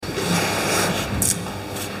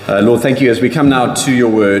Lord, thank you as we come now to your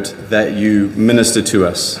word that you minister to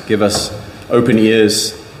us. Give us open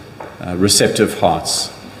ears, receptive hearts.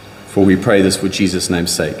 For we pray this for Jesus'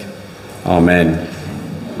 name's sake. Amen.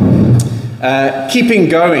 Keeping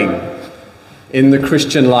going in the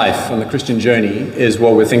Christian life, on the Christian journey, is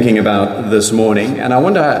what we're thinking about this morning. And I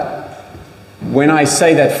wonder, when I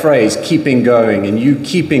say that phrase, keeping going, and you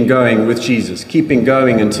keeping going with Jesus, keeping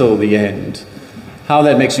going until the end, how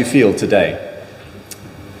that makes you feel today.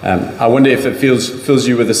 I wonder if it fills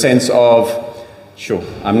you with a sense of, sure,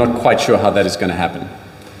 I'm not quite sure how that is going to happen.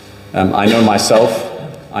 I know myself,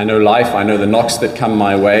 I know life, I know the knocks that come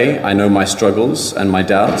my way, I know my struggles and my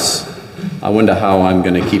doubts. I wonder how I'm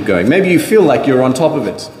going to keep going. Maybe you feel like you're on top of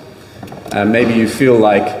it. Maybe you feel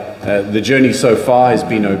like the journey so far has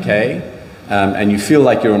been okay, and you feel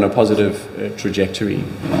like you're on a positive trajectory.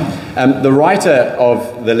 The writer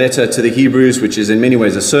of the letter to the Hebrews, which is in many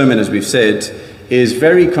ways a sermon, as we've said, is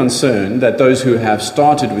very concerned that those who have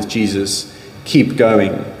started with Jesus keep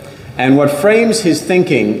going. And what frames his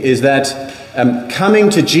thinking is that coming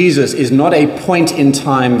to Jesus is not a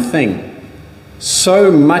point-in-time thing.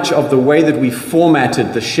 So much of the way that we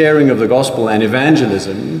formatted the sharing of the gospel and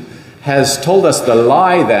evangelism has told us the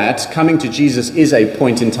lie that coming to Jesus is a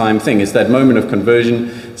point-in-time thing. It's that moment of conversion.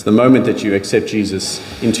 It's the moment that you accept Jesus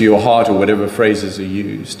into your heart, or whatever phrases are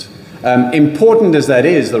used. Important as that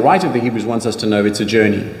is, the writer of the Hebrews wants us to know it's a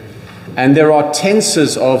journey. And there are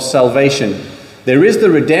tenses of salvation. There is the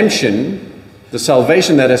redemption, the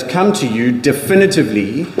salvation that has come to you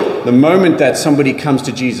definitively the moment that somebody comes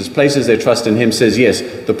to Jesus, places their trust in him, says, yes,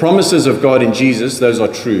 the promises of God in Jesus, those are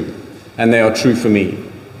true, and they are true for me.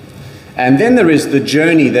 And then there is the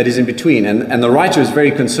journey that is in between, and the writer is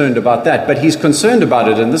very concerned about that, but he's concerned about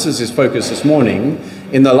it, and this is his focus this morning,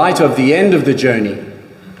 in the light of the end of the journey,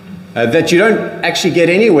 that you don't actually get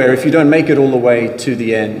anywhere if you don't make it all the way to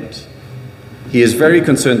the end. He is very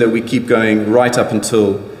concerned that we keep going right up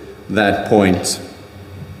until that point.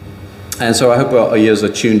 And so I hope our ears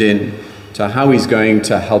are tuned in to how he's going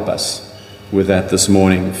to help us with that this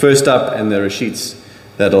morning. First up, and there are sheets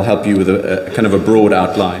that'll help you with a kind of a broad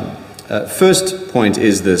outline. First point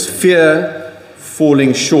is this: fear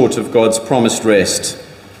falling short of God's promised rest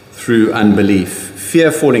through unbelief.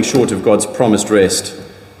 Fear falling short of God's promised rest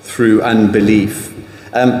through unbelief.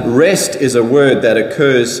 Rest is a word that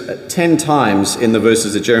occurs 10 times in the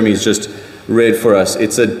verses that Jeremy's just read for us.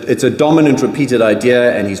 It's a dominant repeated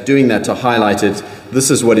idea, and he's doing that to highlight it.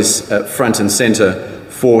 This is what is front and center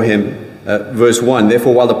for him. Verse 1,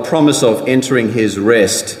 therefore, while the promise of entering his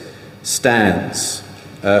rest stands.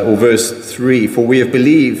 Or verse 3, for we have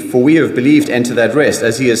believed, enter that rest.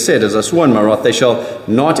 As he has said, as I swore in my wrath, they shall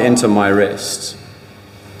not enter my rest.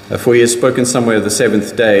 For he has spoken somewhere of the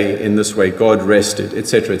seventh day in this way, God rested,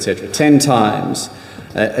 etc., etc. 10 times,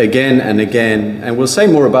 again and again. And we'll say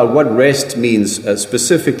more about what rest means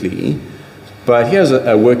specifically, but here's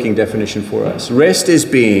a working definition for us. Rest is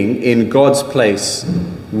being in God's place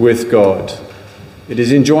with God. It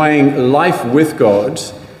is enjoying life with God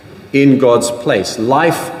in God's place,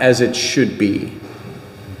 life as it should be.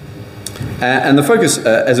 And the focus,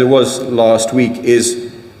 as it was last week,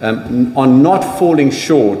 is on not falling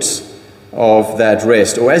short of that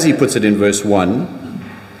rest, or as he puts it in verse 1,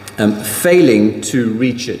 failing to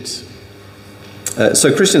reach it.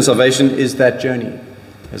 So Christian salvation is that journey. It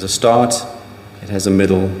has a start, it has a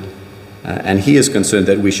middle, and he is concerned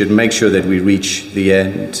that we should make sure that we reach the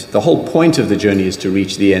end. The whole point of the journey is to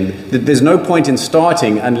reach the end. There's no point in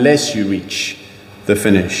starting unless you reach the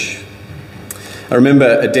finish. I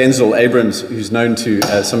remember Denzel Abrams, who's known to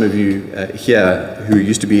some of you here, who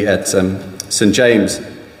used to be at St. James.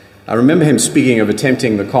 I remember him speaking of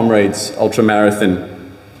attempting the Comrades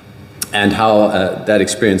ultramarathon and how that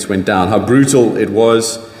experience went down, how brutal it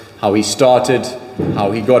was, how he started,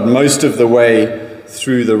 how he got most of the way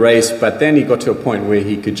through the race, but then he got to a point where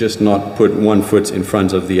he could just not put one foot in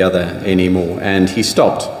front of the other anymore, and he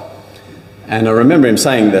stopped. And I remember him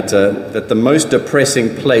saying that the most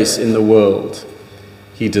depressing place in the world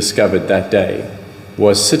he discovered that day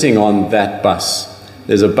was sitting on that bus.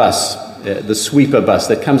 There's a bus, the sweeper bus,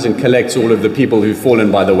 that comes and collects all of the people who've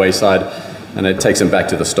fallen by the wayside, and it takes them back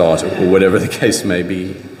to the start, or whatever the case may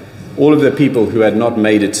be. All of the people who had not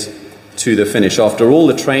made it to the finish. After all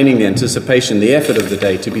the training, the anticipation, the effort of the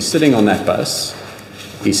day, to be sitting on that bus,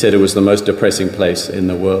 he said it was the most depressing place in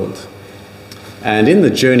the world. And in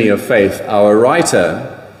the journey of faith, our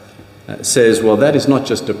writer says, well, that is not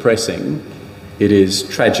just depressing, it is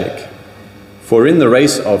tragic. For in the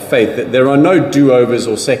race of faith, there are no do-overs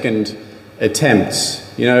or second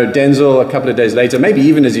attempts. You know, Denzel, a couple of days later, maybe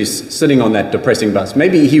even as he's sitting on that depressing bus,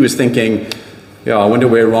 maybe he was thinking, Yeah, I wonder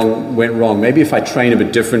where went wrong. Maybe if I train a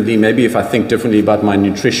bit differently, maybe if I think differently about my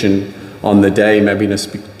nutrition on the day, maybe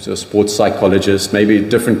speak to a sports psychologist, maybe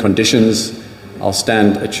different conditions, I'll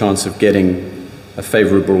stand a chance of getting a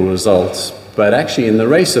favorable result. But actually, in the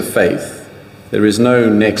race of faith, there is no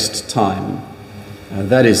next time.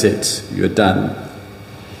 That is it. You're done.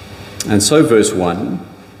 And so, verse 1,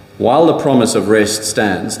 while the promise of rest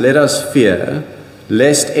stands, let us fear,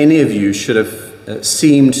 lest any of you should have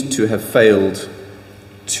seemed to have failed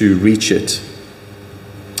to reach it.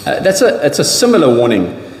 It's a similar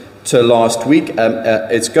warning to last week.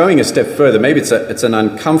 It's going a step further. Maybe it's an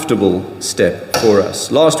uncomfortable step for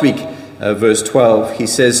us. Last week, verse 12, he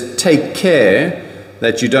says, take care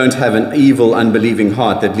that you don't have an evil, unbelieving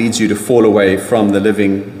heart that leads you to fall away from the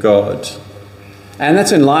living God. And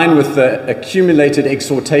that's in line with the accumulated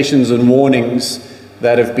exhortations and warnings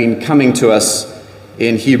that have been coming to us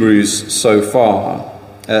in Hebrews so far.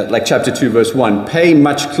 Like chapter 2, verse 1, pay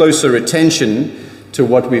much closer attention to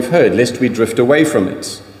what we've heard, lest we drift away from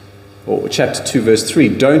it. Or chapter 2, verse 3,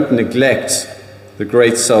 don't neglect the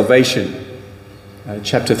great salvation.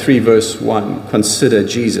 Chapter 3, verse 1, consider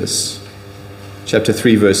Jesus. Chapter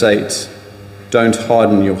 3, verse 8, don't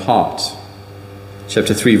harden your heart.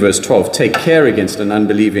 Chapter 3, verse 12, take care against an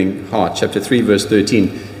unbelieving heart. Chapter 3, verse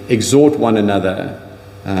 13, exhort one another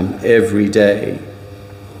every day.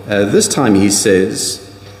 This time he says,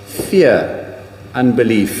 fear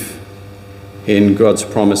unbelief in God's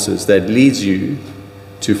promises that leads you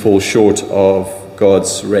to fall short of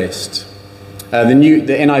God's rest. The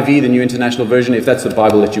NIV, the New International Version, if that's the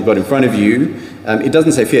Bible that you've got in front of you, it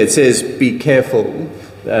doesn't say fear, it says be careful.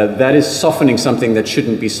 That is softening something that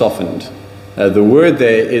shouldn't be softened. The word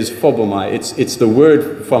there is phobomai. It's the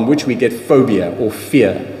word from which we get phobia or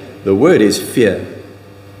fear. The word is fear.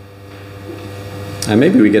 And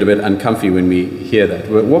maybe we get a bit uncomfy when we hear that.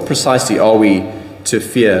 What precisely are we to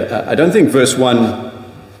fear? I don't think verse 1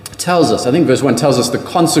 tells us. I think verse 1 tells us the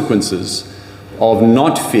consequences of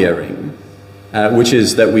not fearing, which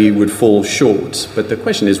is that we would fall short. But the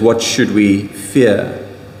question is, what should we fear?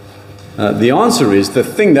 The answer is the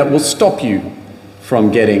thing that will stop you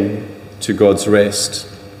from getting to God's rest.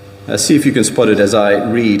 See if you can spot it as I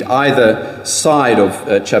read either side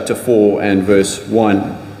of chapter 4 and verse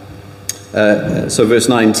 1. So verse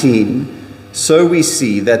 19, so we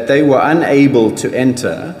see that they were unable to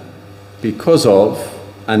enter because of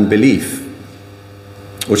unbelief.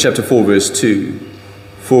 Or chapter 4, verse 2,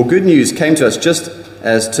 for good news came to us just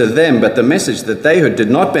as to them, but the message that they heard did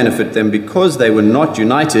not benefit them because they were not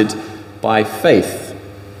united by faith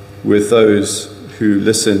with those who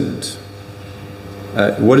listened.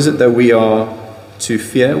 What is it that we are to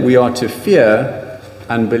fear? We are to fear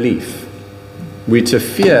unbelief. We're to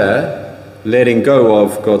fear letting go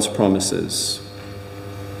of God's promises.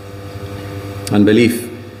 Unbelief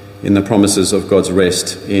in the promises of God's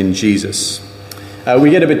rest in Jesus. We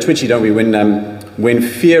get a bit twitchy, don't we, when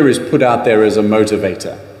fear is put out there as a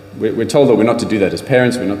motivator. We're told that we're not to do that as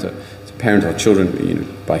parents. We're not to parent our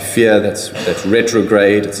children by fear. That's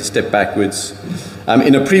retrograde. It's a step backwards.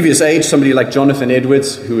 In a previous age, somebody like Jonathan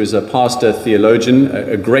Edwards, who is a pastor theologian,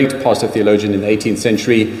 a great pastor theologian in the 18th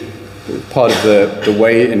century, part of the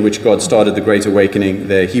way in which God started the Great Awakening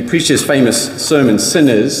there. He preached his famous sermon,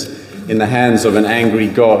 Sinners in the Hands of an Angry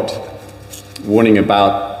God, warning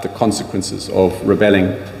about the consequences of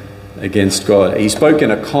rebelling against God. He spoke in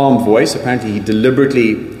a calm voice. Apparently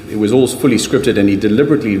it was all fully scripted, and he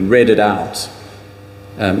deliberately read it out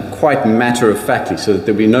quite matter-of-factly, so that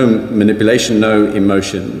there would be no manipulation, no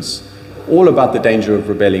emotions, all about the danger of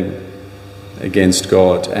rebelling against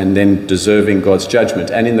God and then deserving God's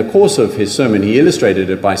judgment. And in the course of his sermon, he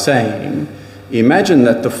illustrated it by saying, imagine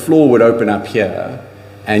that the floor would open up here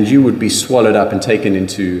and you would be swallowed up and taken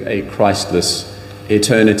into a Christless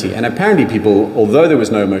eternity. And apparently people, although there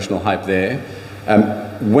was no emotional hype there,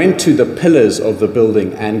 went to the pillars of the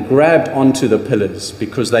building and grabbed onto the pillars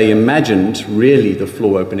because they imagined really the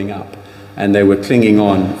floor opening up, and they were clinging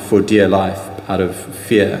on for dear life out of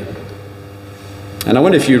fear. And I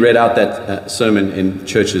wonder if you read out that sermon in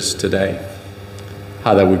churches today,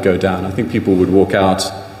 how that would go down. I think people would walk out,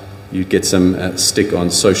 you'd get some stick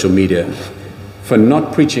on social media for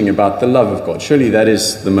not preaching about the love of God. Surely that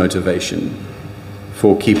is the motivation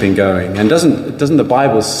for keeping going. And doesn't the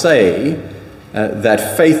Bible say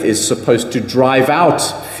that faith is supposed to drive out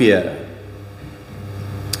fear?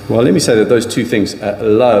 Well, let me say that those two things,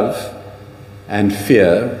 love and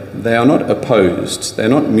fear, they are not opposed. They're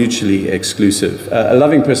not mutually exclusive. A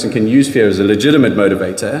loving person can use fear as a legitimate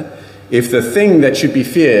motivator if the thing that should be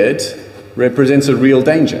feared represents a real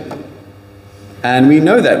danger. And we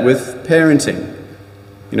know that with parenting.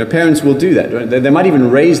 Parents will do that. They might even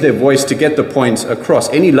raise their voice to get the point across.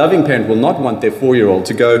 Any loving parent will not want their 4-year-old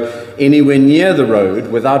to go anywhere near the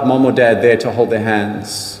road without mom or dad there to hold their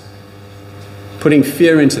hands, putting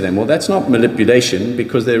fear into them. Well, that's not manipulation,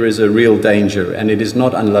 because there is a real danger, and it is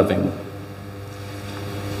not unloving.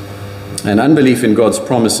 And unbelief in God's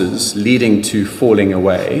promises leading to falling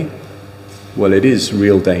away, well, it is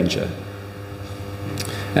real danger.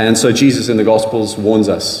 And so Jesus in the Gospels warns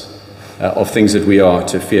us of things that we are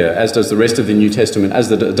to fear, as does the rest of the New Testament, as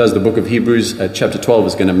does the book of Hebrews. Chapter 12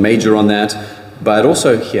 is going to major on that, but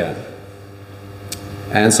also here.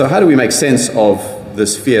 And so how do we make sense of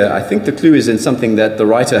this fear? I think the clue is in something that the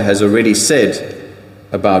writer has already said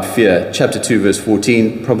about fear. Chapter 2, verse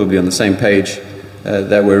 14, probably on the same page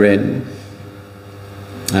that we're in.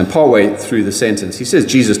 And partway through the sentence, he says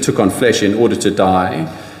Jesus took on flesh in order to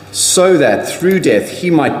die, so that through death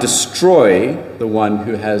he might destroy the one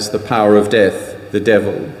who has the power of death, the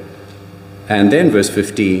devil. And then verse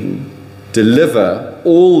 15, deliver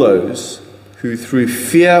all those who through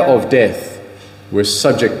fear of death were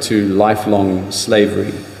subject to lifelong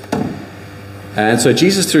slavery. And so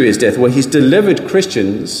Jesus, through his death, well, he's delivered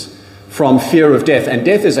Christians from fear of death. And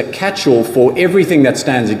death is a catch-all for everything that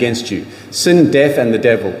stands against you. Sin, death, and the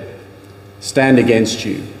devil stand against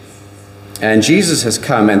you. And Jesus has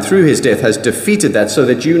come and through his death has defeated that, so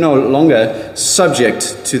that you're no longer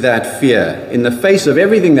subject to that fear. In the face of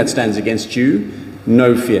everything that stands against you,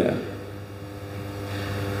 no fear.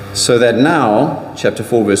 So that now, chapter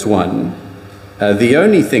 4, verse 1, the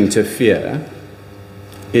only thing to fear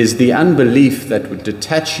is the unbelief that would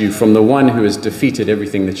detach you from the one who has defeated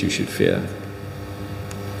everything that you should fear.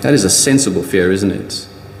 That is a sensible fear, isn't it?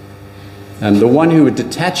 And the one who would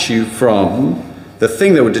detach you from the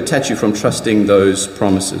thing that would detach you from trusting those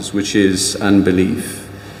promises, which is unbelief.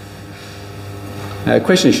 A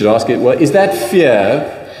question you should ask is, well, is that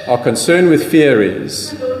fear, our concern with fear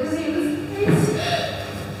is...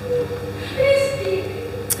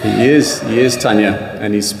 He is Tanya,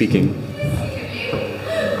 and he's speaking.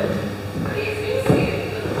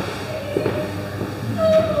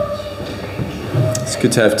 It's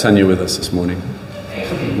good to have Tanya with us this morning.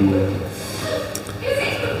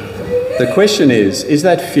 The question is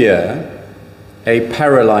that fear a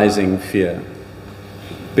paralyzing fear?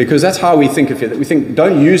 Because that's how we think of fear. We think,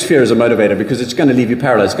 don't use fear as a motivator because it's going to leave you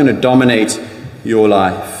paralyzed. It's going to dominate your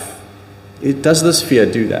life. Does this fear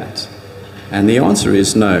do that? And the answer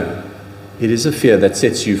is no. It is a fear that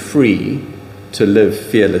sets you free to live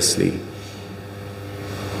fearlessly.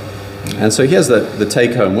 And so here's the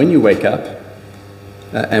take home. When you wake up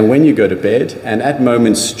and when you go to bed and at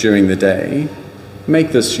moments during the day,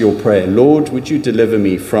 make this your prayer. Lord, would you deliver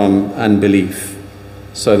me from unbelief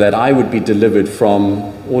so that I would be delivered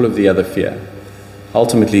from all of the other fear,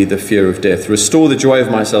 ultimately the fear of death. Restore the joy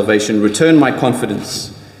of my salvation. Return my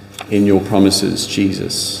confidence in your promises,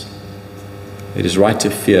 Jesus. It is right to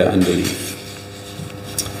fear unbelief.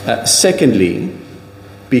 Secondly,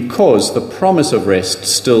 because the promise of rest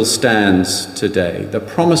still stands today. The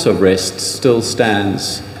promise of rest still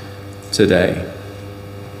stands today.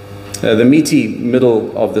 The meaty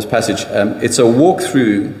middle of this passage, it's a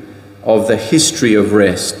walkthrough of the history of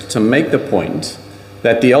rest to make the point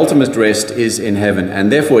that the ultimate rest is in heaven,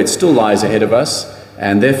 and therefore it still lies ahead of us,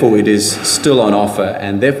 and therefore it is still on offer,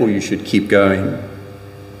 and therefore you should keep going.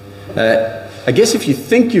 I guess if you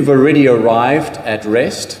think you've already arrived at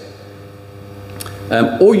rest,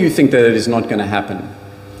 or you think that it is not going to happen,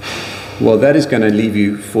 well, that is going to leave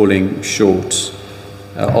you falling short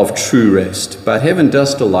of true rest. But heaven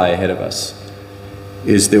does still lie ahead of us,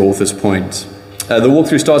 is the author's point. The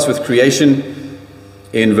walkthrough starts with creation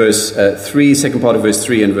in verse 3, second part of verse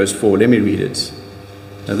 3 and verse 4. Let me read it.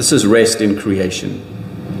 Now, this is rest in creation.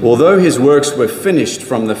 Although his works were finished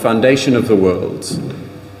from the foundation of the world,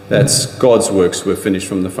 that's God's works were finished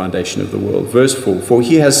from the foundation of the world. Verse 4, for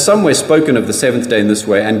he has somewhere spoken of the seventh day in this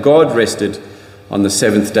way, and God rested on the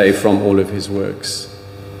seventh day from all of his works.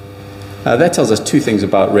 That tells us two things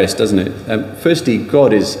about rest, doesn't it? Firstly,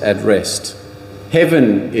 God is at rest.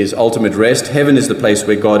 Heaven is ultimate rest. Heaven is the place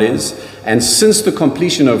where God is. And since the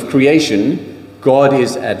completion of creation, God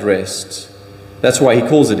is at rest. That's why he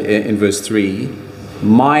calls it in verse 3,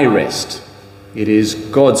 my rest. It is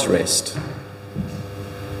God's rest.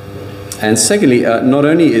 And secondly, not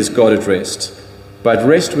only is God at rest, but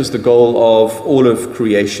rest was the goal of all of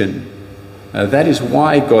creation. That is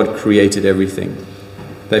why God created everything.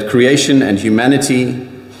 That creation and humanity,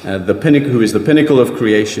 the pinnacle, who is the pinnacle of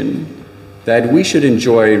creation, that we should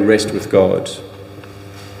enjoy rest with God.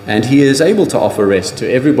 And he is able to offer rest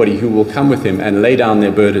to everybody who will come with him and lay down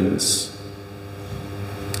their burdens.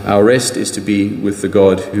 Our rest is to be with the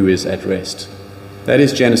God who is at rest. That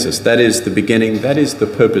is Genesis. That is the beginning. That is the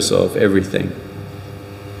purpose of everything.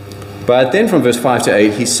 But then from verse 5 to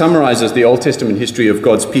 8, he summarizes the Old Testament history of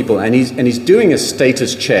God's people, and he's doing a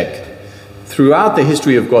status check. Throughout the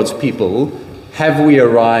history of God's people, have we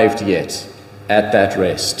arrived yet at that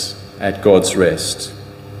rest, at God's rest?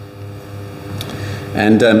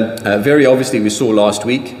 And very obviously we saw last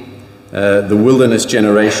week the wilderness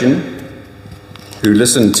generation who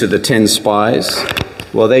listened to the 10 spies.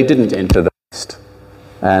 Well, they didn't enter the rest.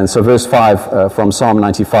 And so verse 5 from Psalm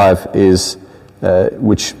 95 is,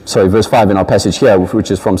 verse 5 in our passage here,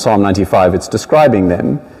 which is from Psalm 95, it's describing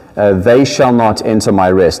them. They shall not enter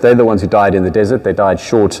my rest. They're the ones who died in the desert. They died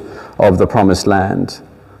short of the promised land.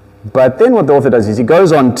 But then what the author does is he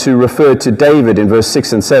goes on to refer to David in verse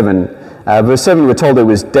 6 and 7. Verse 7, we're told it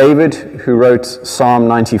was David who wrote Psalm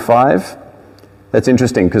 95. That's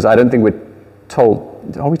interesting because I don't think we're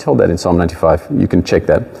told. Are we told that in Psalm 95? You can check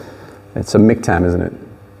that. It's a miktam, isn't it?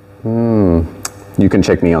 You can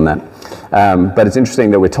check me on that. But it's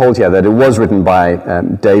interesting that we're told here that it was written by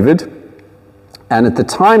David. And at the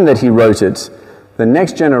time that he wrote it, the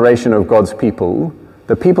next generation of God's people,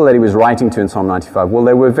 the people that he was writing to in Psalm 95, well,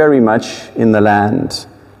 they were very much in the land.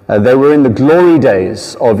 They were in the glory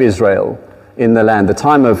days of Israel in the land, the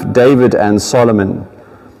time of David and Solomon.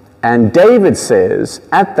 And David says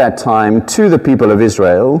at that time to the people of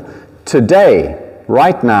Israel, today,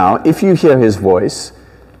 right now, if you hear his voice,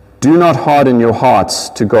 do not harden your hearts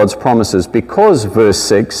to God's promises, because, verse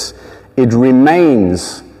 6, it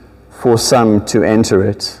remains for some to enter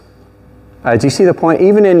it. Do you see the point?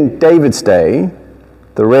 Even in David's day,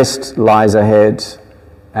 the rest lies ahead,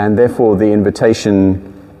 and therefore the invitation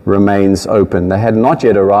remains open. They had not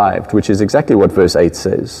yet arrived, which is exactly what verse 8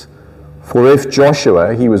 says. For if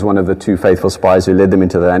Joshua, he was one of the 2 faithful spies who led them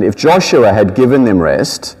into the land, if Joshua had given them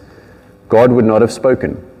rest, God would not have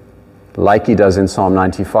spoken, like he does in Psalm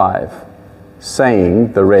 95,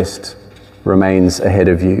 saying the rest remains ahead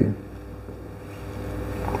of you.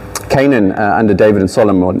 Canaan under David and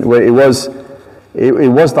Solomon, where it was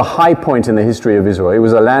the high point in the history of Israel. It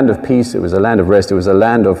was a land of peace, it was a land of rest, it was a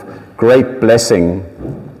land of great blessing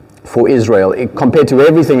for Israel, compared to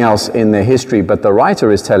everything else in their history. But the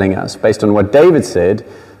writer is telling us, based on what David said,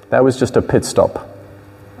 that was just a pit stop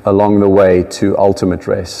along the way to ultimate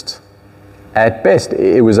rest. At best,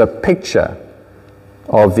 it was a picture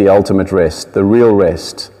of the ultimate rest, the real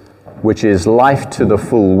rest, which is life to the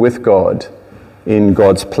full with God in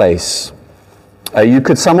God's place. You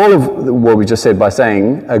could sum all of what we just said by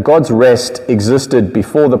saying God's rest existed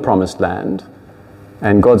before the promised land,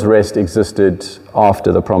 and God's rest existed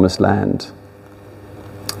after the promised land.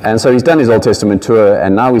 And so he's done his Old Testament tour,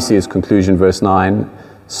 and now we see his conclusion, verse 9.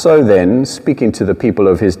 So then, speaking to the people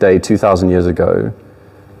of his day 2,000 years ago,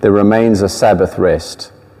 there remains a Sabbath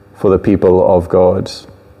rest for the people of God.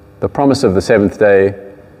 The promise of the seventh day,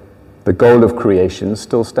 the goal of creation,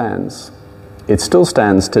 still stands. It still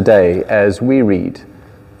stands today as we read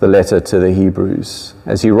the letter to the Hebrews.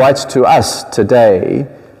 As he writes to us today,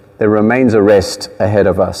 there remains a rest ahead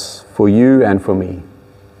of us for you and for me.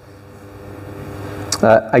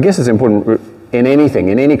 I guess it's important in anything,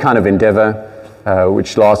 in any kind of endeavor,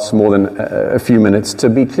 which lasts more than a few minutes, to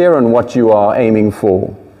be clear on what you are aiming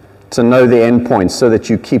for, to know the end point so that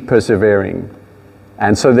you keep persevering,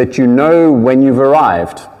 and so that you know when you've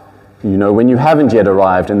arrived, you know when you haven't yet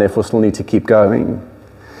arrived, and therefore still need to keep going.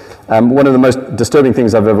 One of the most disturbing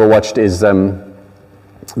things I've ever watched is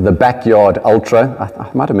the Backyard Ultra. I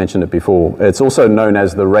might have mentioned it before. It's also known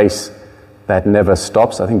as the race that never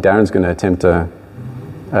stops. I think Darren's going to attempt a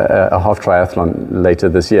half triathlon later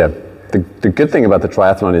this year. The good thing about the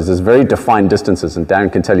triathlon is there's very defined distances, and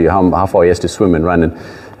Darren can tell you how far he has to swim and run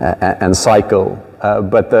and cycle.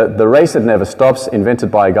 But the race that never stops,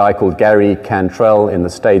 invented by a guy called Gary Cantrell in the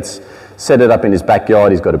States, set it up in his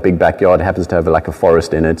backyard. He's got a big backyard, happens to have like a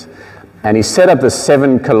forest in it. And he set up the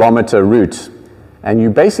 7-kilometer route, and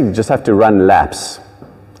you basically just have to run laps.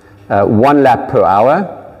 1 lap per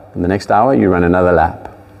hour, and the next hour you run another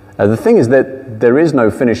lap. The thing is that there is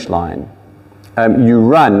no finish line. You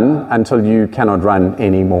run until you cannot run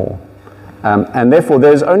anymore. And therefore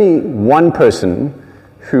there's only one person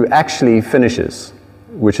who actually finishes,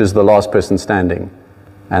 which is the last person standing.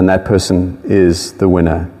 And that person is the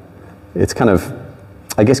winner. It's kind of,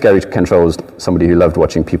 I guess Gary Cantrell was somebody who loved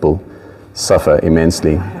watching people suffer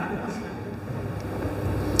immensely.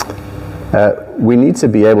 We need to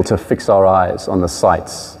be able to fix our eyes on the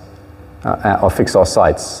sights, or fix our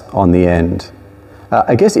sights on the end.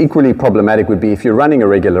 I guess equally problematic would be if you're running a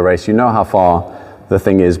regular race, you know how far the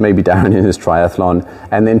thing is, maybe Darren in his triathlon,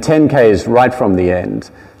 and then 10Ks right from the end.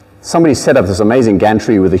 somebody set up this amazing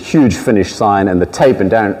gantry with a huge finish sign and the tape,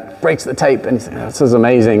 and Darren breaks the tape, and he says, this is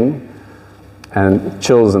amazing, and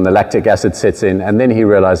chills and the lactic acid sets in, and then he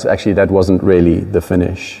realized actually that wasn't really the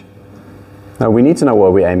finish. Now we need to know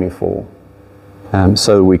what we're aiming for,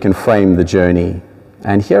 so we can frame the journey.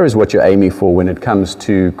 And here is what you're aiming for when it comes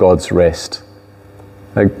to God's rest.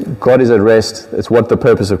 God is at rest. It's what the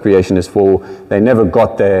purpose of creation is for. They never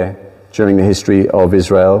got there during the history of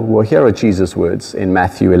Israel. Well, here are Jesus' words in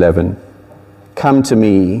Matthew 11. Come to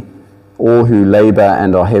me, all who labor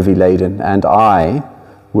and are heavy laden, and I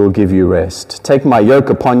will give you rest. Take my yoke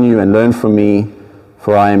upon you and learn from me,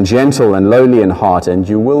 for I am gentle and lowly in heart, and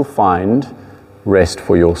you will find rest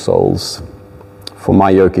for your souls. For my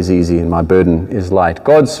yoke is easy and my burden is light.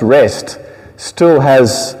 God's rest still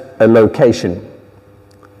has a location.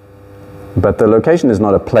 But the location is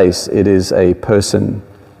not a place, it is a person.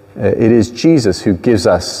 It is Jesus who gives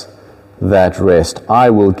us that rest.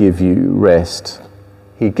 I will give you rest.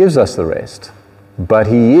 He gives us the rest, but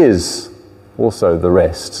He is also the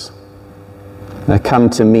rest. Now come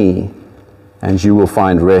to me, and you will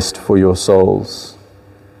find rest for your souls.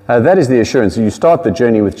 That is the assurance. You start the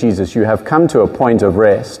journey with Jesus. You have come to a point of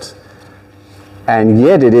rest, and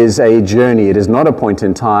yet it is a journey. It is not a point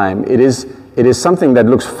in time. It is something that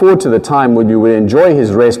looks forward to the time when you will enjoy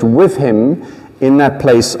His rest with Him in that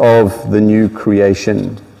place of the new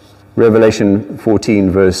creation. Revelation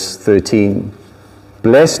 14, verse 13.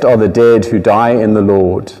 Blessed are the dead who die in the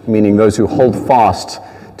Lord, meaning those who hold fast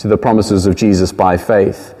to the promises of Jesus by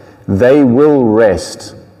faith. They will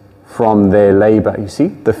rest from their labor. You see,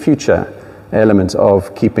 the future element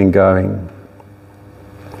of keeping going.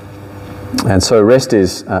 And so rest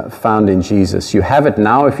is found in Jesus. You have it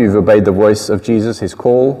now if you've obeyed the voice of Jesus, His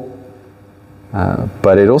call,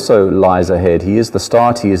 but it also lies ahead. He is the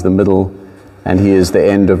start, He is the middle, and He is the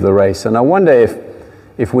end of the race. And I wonder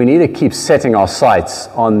if we need to keep setting our sights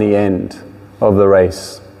on the end of the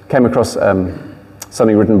race. Came across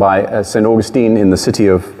something written by St. Augustine in the city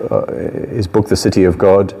of his book, The City of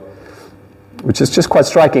God, which is just quite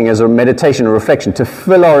striking as a meditation, a reflection, to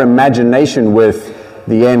fill our imagination with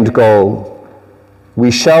the end goal.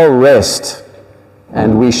 We shall rest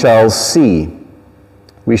and we shall see.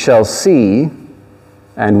 We shall see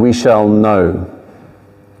and we shall know.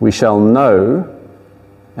 We shall know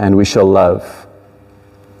and we shall love.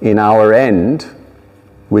 In our end,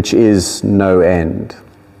 which is no end.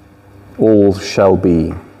 All shall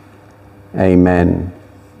be. Amen.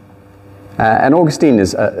 And Augustine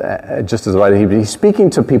is just as right. He's speaking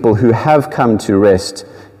to people who have come to rest,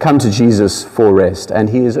 come to Jesus for rest, and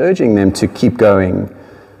he is urging them to keep going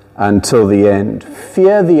until the end.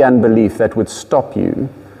 Fear the unbelief that would stop you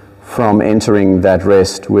from entering that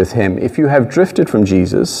rest with Him. If you have drifted from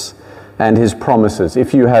Jesus and His promises,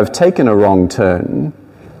 if you have taken a wrong turn,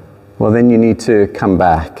 well, then you need to come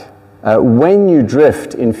back. When you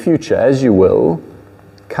drift in future, as you will,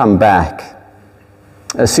 come back.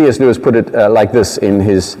 C.S. Lewis put it like this in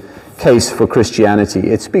his case for Christianity.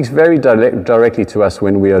 It speaks very directly to us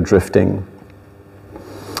when we are drifting.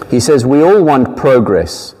 He says, we all want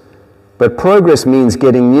progress, but progress means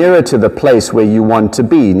getting nearer to the place where you want to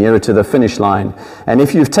be, nearer to the finish line. And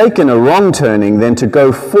if you've taken a wrong turning, then to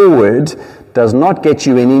go forward does not get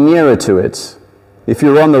you any nearer to it. If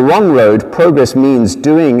you're on the wrong road, progress means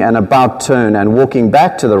doing an about turn and walking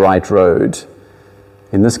back to the right road.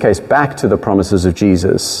 In this case, back to the promises of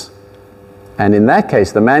Jesus. And in that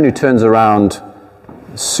case, the man who turns around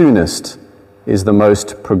soonest is the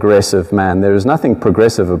most progressive man. There is nothing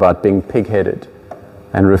progressive about being pig-headed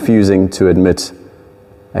and refusing to admit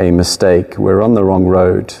a mistake. We're on the wrong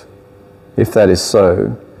road. If that is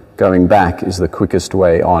so, going back is the quickest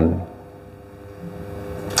way on.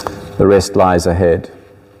 The rest lies ahead.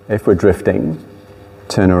 If we're drifting,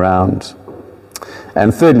 turn around.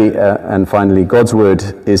 And thirdly, and finally, God's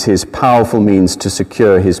word is His powerful means to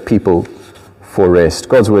secure His people for rest.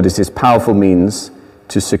 God's word is His powerful means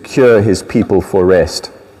to secure His people for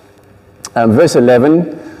rest. Verse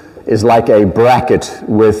 11 is like a bracket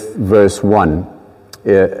with verse 1.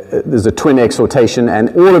 There's a twin exhortation, and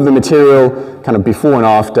all of the material kind of before and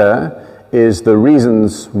after is the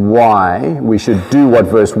reasons why we should do what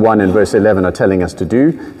verse 1 and verse 11 are telling us to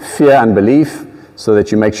do. Fear unbelief, so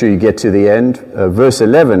that you make sure you get to the end. Verse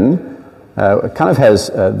 11 kind of has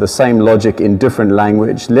the same logic in different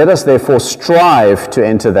language. Let us therefore strive to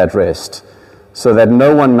enter that rest, so that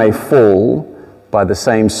no one may fall by the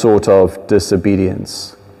same sort of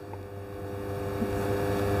disobedience.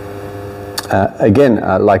 Again,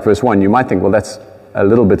 like verse 1, you might think, well, that's a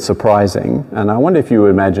little bit surprising. And I wonder if you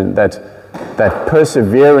imagine that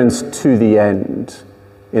perseverance to the end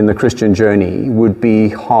in the Christian journey would be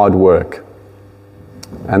hard work.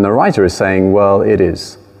 And the writer is saying, well, it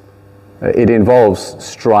is. It involves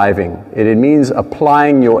striving. It means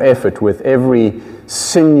applying your effort with every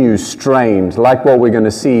sinew strained, like what we're going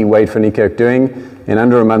to see Wade van Niekerk doing in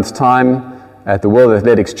under a month's time at the World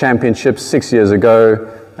Athletics Championships 6 years ago.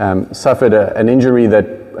 Suffered an injury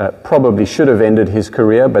that probably should have ended his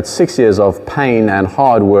career, but 6 years of pain and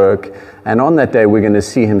hard work. And on that day, we're going to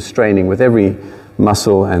see him straining with every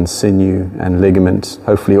muscle and sinew and ligament,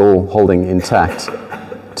 hopefully all holding intact,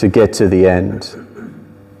 to get to the end.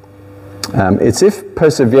 It's if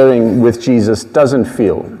persevering with Jesus doesn't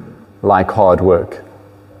feel like hard work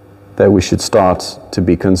that we should start to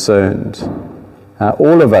be concerned.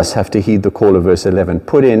 All of us have to heed the call of verse 11.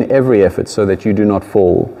 Put in every effort so that you do not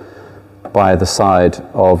fall by the side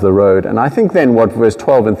of the road. And I think then what verse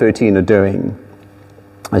 12 and 13 are doing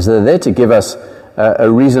is they're there to give us a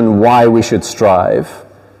reason why we should strive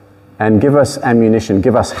and give us ammunition,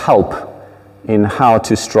 give us help in how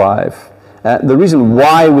to strive. The reason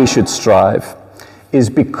why we should strive is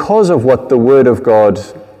because of what the Word of God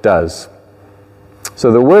does.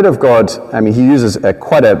 So the Word of God, he uses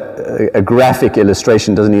quite a graphic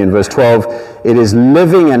illustration, doesn't he, in verse 12? It is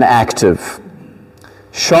living and active,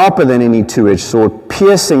 sharper than any two-edged sword,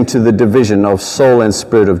 piercing to the division of soul and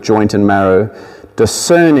spirit, of joint and marrow,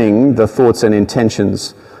 discerning the thoughts and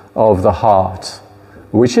intentions of the heart,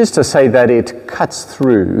 which is to say that it cuts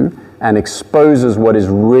through and exposes what is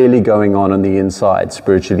really going on the inside,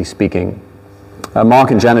 spiritually speaking.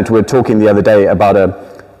 Mark and Janet were talking the other day about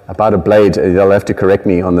a blade. They'll have to correct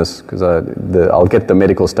me on this because I'll get the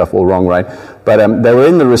medical stuff all wrong, right? But they were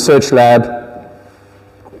in the research lab,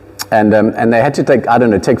 and they had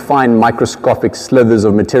to take fine microscopic slithers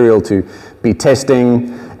of material to be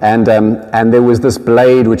testing. And there was this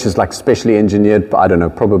blade which is like specially engineered, I don't know,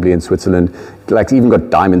 probably in Switzerland, like even got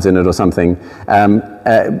diamonds in it or something,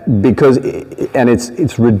 because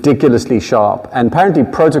it's ridiculously sharp. And apparently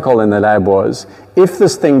protocol in the lab was, if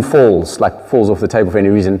this thing falls off the table for any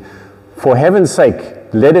reason, for heaven's sake,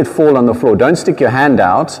 let it fall on the floor. Don't stick your hand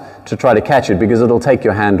out to try to catch it, because it'll take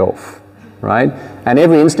your hand off, right? And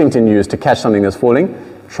every instinct in you is to catch something that's falling.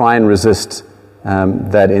 Try and resist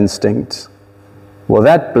that instinct. Well,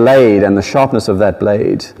 that blade and the sharpness of that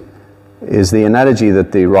blade is the analogy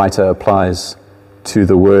that the writer applies to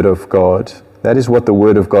the Word of God. That is what the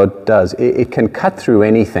Word of God does. It can cut through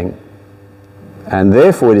anything, and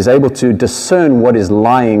therefore it is able to discern what is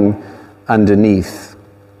lying underneath.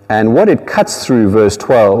 And what it cuts through, verse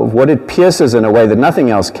 12, what it pierces in a way that nothing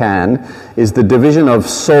else can, is the division of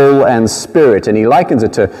soul and spirit. And he likens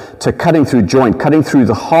it to cutting through joint, cutting through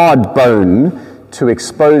the hard bone, to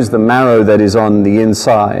expose the marrow that is on the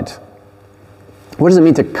inside. What does it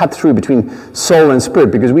mean to cut through between soul and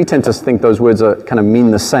spirit? Because we tend to think those words kind of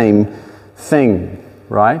mean the same thing,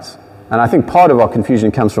 right? And I think part of our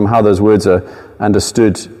confusion comes from how those words are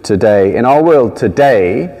understood today. In our world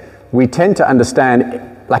today, we tend to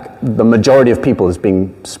understand like the majority of people as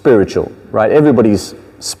being spiritual, right? Everybody's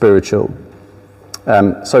spiritual.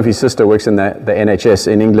 Sophie's sister works in the NHS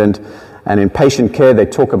in England, and in patient care they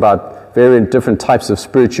talk about very different types of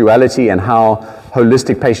spirituality and how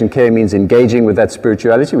holistic patient care means engaging with that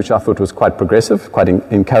spirituality, which I thought was quite progressive, quite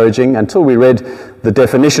encouraging, until we read the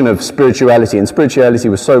definition of spirituality. And spirituality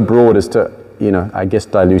was so broad as to,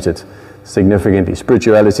 dilute it significantly.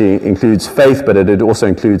 Spirituality includes faith, but it also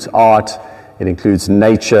includes art, it includes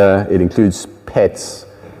nature, it includes pets,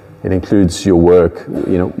 it includes your work,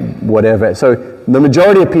 whatever. So the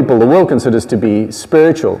majority of people the world considers to be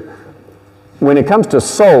spiritual. When it comes to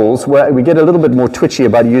souls, we get a little bit more twitchy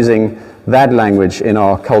about using that language in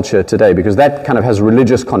our culture today, because that kind of has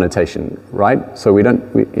religious connotation, right? So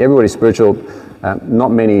everybody's spiritual. Not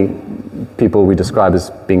many people we describe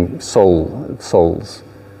as being souls.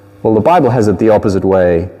 Well, the Bible has it the opposite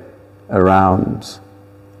way around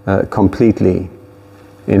completely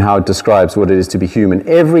in how it describes what it is to be human.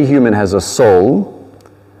 Every human has a soul,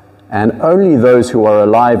 and only those who are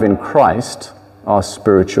alive in Christ are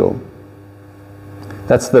spiritual.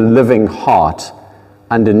 That's the living heart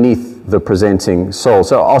underneath the presenting soul.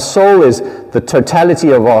 So our soul is the totality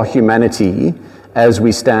of our humanity as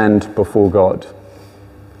we stand before God.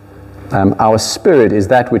 Our spirit is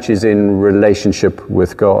that which is in relationship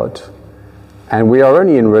with God. And we are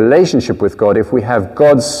only in relationship with God if we have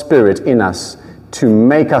God's Spirit in us to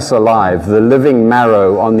make us alive, the living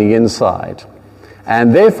marrow on the inside.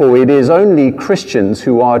 And therefore it is only Christians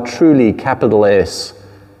who are truly, capital S,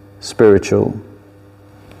 spiritual.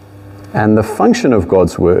 And the function of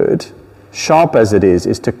God's Word sharp as it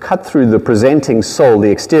is to cut through the presenting soul, the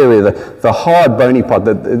exterior, the hard, bony part.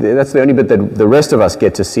 That's the only bit that the rest of us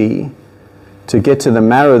get to see, to get to the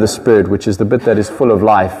marrow of the Spirit, which is the bit that is full of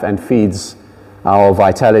life and feeds our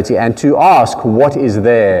vitality, and to ask what is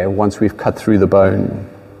there once we've cut through the bone.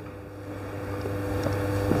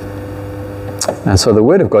 And so the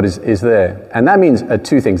Word of God is there. And that means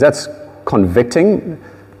two things. That's convicting,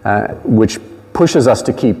 which pushes us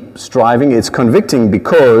to keep striving. It's convicting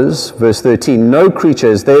because, verse 13, no creature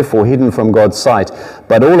is therefore hidden from God's sight,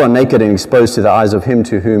 but all are naked and exposed to the eyes of him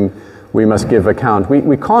to whom we must give account.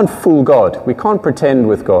 We can't fool God. We can't pretend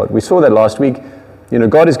with God. We saw that last week.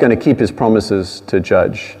 God is going to keep his promises to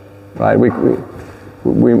judge. Right?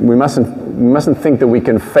 We mustn't think that we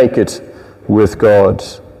can fake it with God.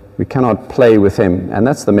 We cannot play with him. And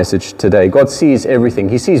that's the message today. God sees everything.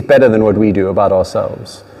 He sees better than what we do about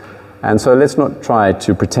ourselves. And so let's not try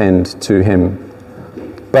to pretend to him.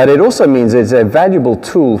 But it also means it's a valuable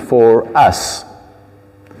tool for us.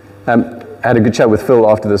 I had a good chat with Phil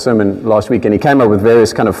after the sermon last week, and he came up with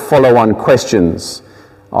various kind of follow-on questions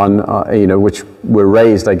on, which were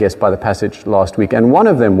raised, I guess, by the passage last week. And one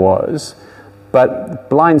of them was, but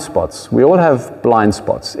blind spots. We all have blind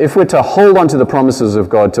spots. If we're to hold on to the promises of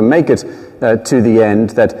God, to make it to the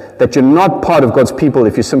end, that you're not part of God's people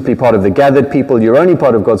if you're simply part of the gathered people, you're only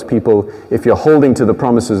part of God's people if you're holding to the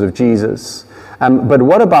promises of Jesus. But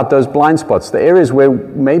what about those blind spots, the areas where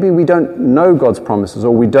maybe we don't know God's promises,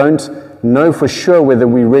 or we don't know for sure whether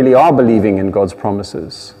we really are believing in God's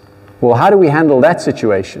promises? Well, how do we handle that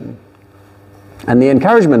situation? And the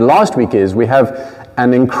encouragement last week is we have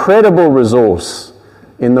an incredible resource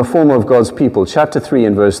in the form of God's people. Chapter 3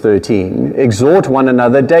 and verse 13. Exhort one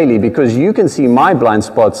another daily, because you can see my blind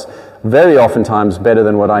spots very oftentimes better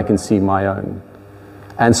than what I can see my own.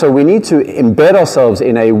 And so we need to embed ourselves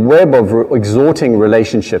in a web of exhorting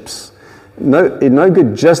relationships. No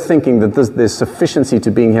good just thinking that there's sufficiency to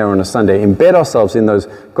being here on a Sunday. Embed ourselves in those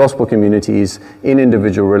gospel communities, in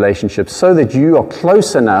individual relationships, so that you are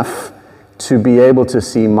close enough to be able to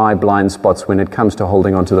see my blind spots when it comes to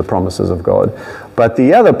holding on to the promises of God. But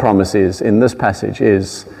the other promise is, in this passage,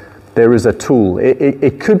 is there is a tool.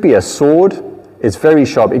 It could be a sword. It's very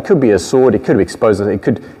sharp. It could be a sword. It could expose us.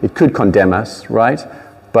 It could condemn us, right?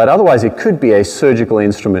 But otherwise, it could be a surgical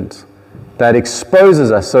instrument that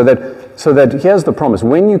exposes us so that here's the promise.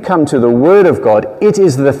 When you come to the Word of God, it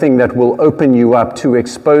is the thing that will open you up to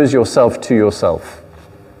expose yourself to yourself.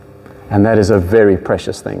 And that is a very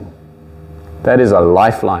precious thing. That is a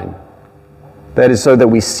lifeline. That is so that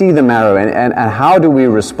we see the marrow. And how do we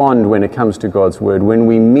respond when it comes to God's Word? When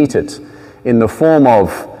we meet it in the form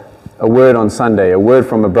of a word on Sunday, a word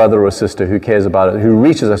from a brother or sister who cares about it, who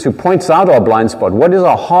reaches us, who points out our blind spot. What does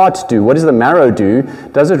our heart do? What does the marrow do?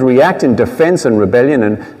 Does it react in defense and rebellion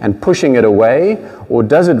and pushing it away? Or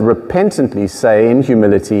does it repentantly say in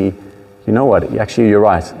humility, you know what, actually you're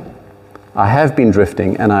right. I have been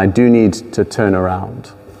drifting and I do need to turn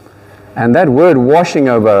around. And that word washing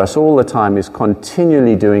over us all the time is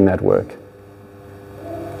continually doing that work.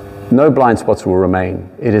 No blind spots will remain.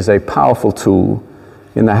 It is a powerful tool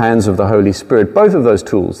in the hands of the Holy Spirit. Both of those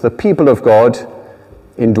tools, the people of God,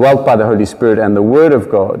 indwelt by the Holy Spirit, and the Word of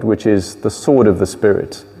God, which is the sword of the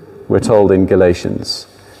Spirit, we're told in Galatians,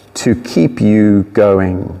 to keep you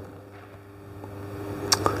going.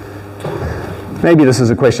 Maybe this is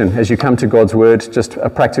a question as you come to God's Word, just a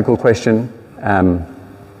practical question.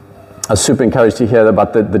 I was super encouraged to hear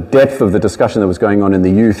about the depth of the discussion that was going on in the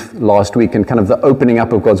youth last week and kind of the opening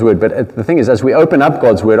up of God's Word. But the thing is, as we open up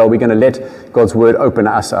God's Word, are we going to let God's Word open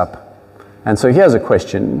us up? And so here's a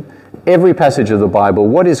question. Every passage of the Bible,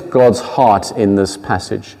 what is God's heart in this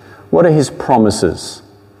passage? What are his promises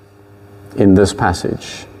in this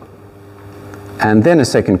passage? And then a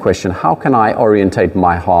second question, how can I orientate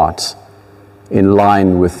my heart in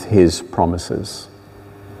line with his promises?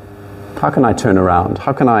 How can I turn around?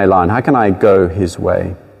 How can I align? How can I go his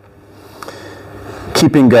way?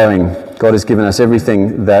 Keeping going. God has given us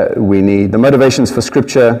everything that we need. The motivations for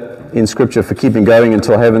Scripture, in Scripture for keeping going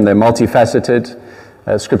until heaven, they're multifaceted.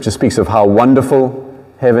 Scripture speaks of how wonderful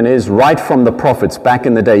heaven is. Right from the prophets back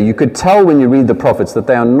in the day, you could tell when you read the prophets that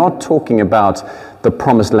they are not talking about the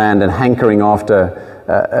promised land and hankering after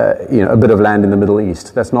a bit of land in the Middle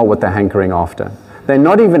East. That's not what they're hankering after. They're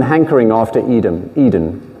not even hankering after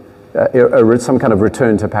Eden. Some kind of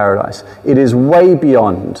return to paradise. It is way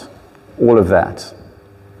beyond all of that.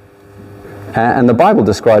 And the Bible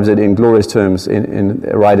describes it in glorious terms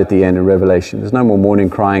right at the end in Revelation. There's no more mourning,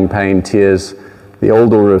 crying, pain, tears. The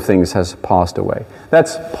old order of things has passed away.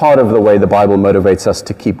 That's part of the way the Bible motivates us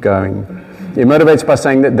to keep going. It motivates by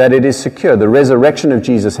saying that it is secure. The resurrection of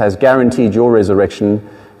Jesus has guaranteed your resurrection,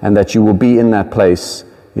 and that you will be in that place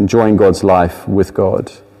enjoying God's life with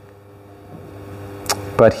God.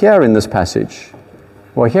 But here in this passage,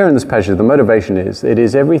 the motivation is, it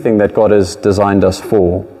is everything that God has designed us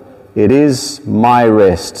for. It is my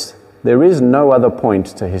rest. There is no other point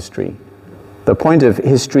to history. The point of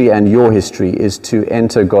history and your history is to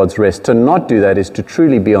enter God's rest. To not do that is to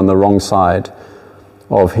truly be on the wrong side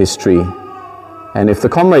of history. And if the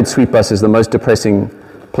Comrade Sweep Bus is the most depressing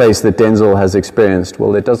place that Denzel has experienced,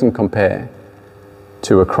 well, it doesn't compare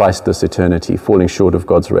to a Christless eternity, falling short of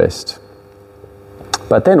God's rest.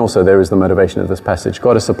 But then also there is the motivation of this passage.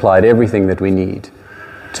 God has supplied everything that we need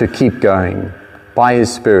to keep going by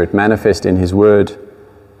His Spirit, manifest in His Word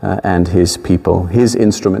and His people, His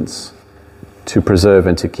instruments to preserve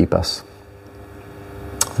and to keep us.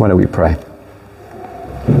 Why don't we pray?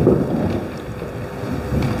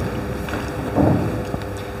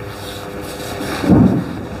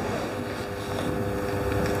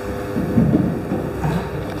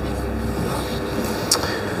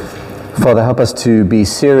 Father, help us to be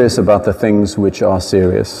serious about the things which are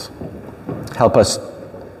serious. Help us,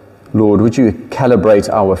 Lord, would you calibrate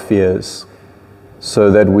our fears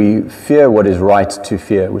so that we fear what is right to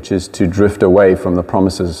fear, which is to drift away from the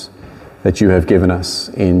promises that you have given us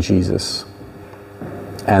in Jesus,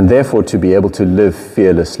 and therefore to be able to live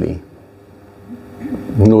fearlessly.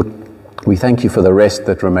 Lord, we thank you for the rest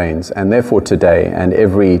that remains, and therefore today and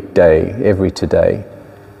every day, every today,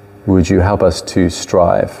 would you help us to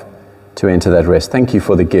strive to enter that rest. Thank you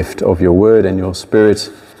for the gift of your word and your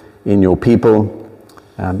Spirit in your people,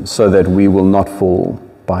 so that we will not fall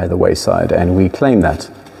by the wayside. And we claim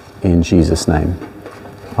that in Jesus' name.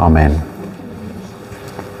 Amen.